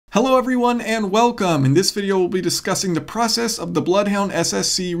Hello everyone and welcome. In this video we'll be discussing the process of the Bloodhound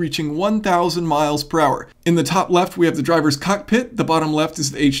SSC reaching 1,000 miles per hour. In the top left we have the driver's cockpit, the bottom left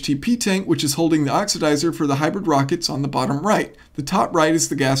is the HTP tank which is holding the oxidizer for the hybrid rockets on the bottom right. The top right is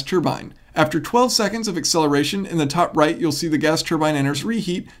the gas turbine. After 12 seconds of acceleration, in the top right you'll see the gas turbine enters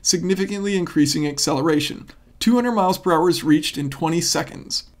reheat, significantly increasing acceleration. 200 miles per hour is reached in 20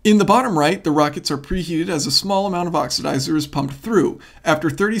 seconds. In the bottom right, the rockets are preheated as a small amount of oxidizer is pumped through. After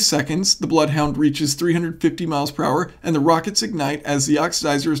 30 seconds, the Bloodhound reaches 350 miles per hour and the rockets ignite as the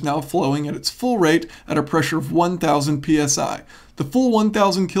oxidizer is now flowing at its full rate at a pressure of 1,000 psi. The full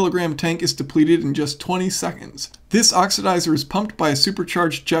 1,000 kilogram tank is depleted in just 20 seconds. This oxidizer is pumped by a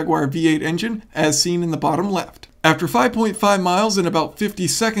supercharged Jaguar V8 engine as seen in the bottom left. After 5.5 miles in about 50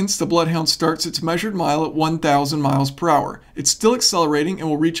 seconds, the Bloodhound starts its measured mile at 1,000 miles per hour. It's still accelerating and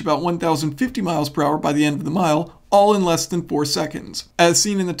will reach about 1,050 miles per hour by the end of the mile, all in less than 4 seconds. As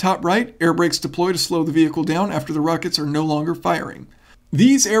seen in the top right, air brakes deploy to slow the vehicle down after the rockets are no longer firing.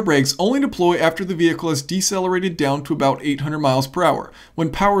 These air brakes only deploy after the vehicle has decelerated down to about 800 miles per hour. When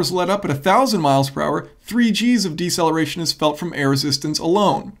power is let up at 1,000 miles per hour, 3 Gs of deceleration is felt from air resistance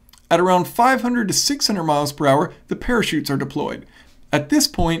alone. At around 500 to 600 miles per hour, the parachutes are deployed. At this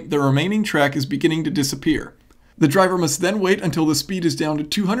point, the remaining track is beginning to disappear. The driver must then wait until the speed is down to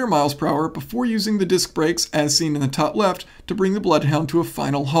 200 miles per hour before using the disc brakes, as seen in the top left, to bring the Bloodhound to a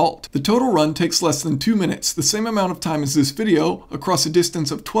final halt. The total run takes less than 2 minutes, the same amount of time as this video, across a distance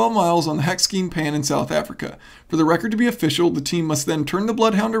of 12 miles on the Hakskeen Pan in South Africa. For the record to be official, the team must then turn the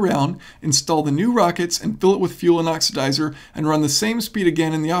Bloodhound around, install the new rockets, and fill it with fuel and oxidizer, and run the same speed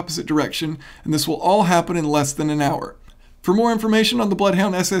again in the opposite direction, and this will all happen in less than an hour. For more information on the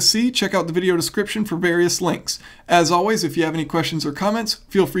Bloodhound SSC, check out the video description for various links. As always, if you have any questions or comments,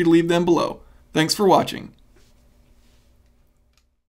 feel free to leave them below. Thanks for watching.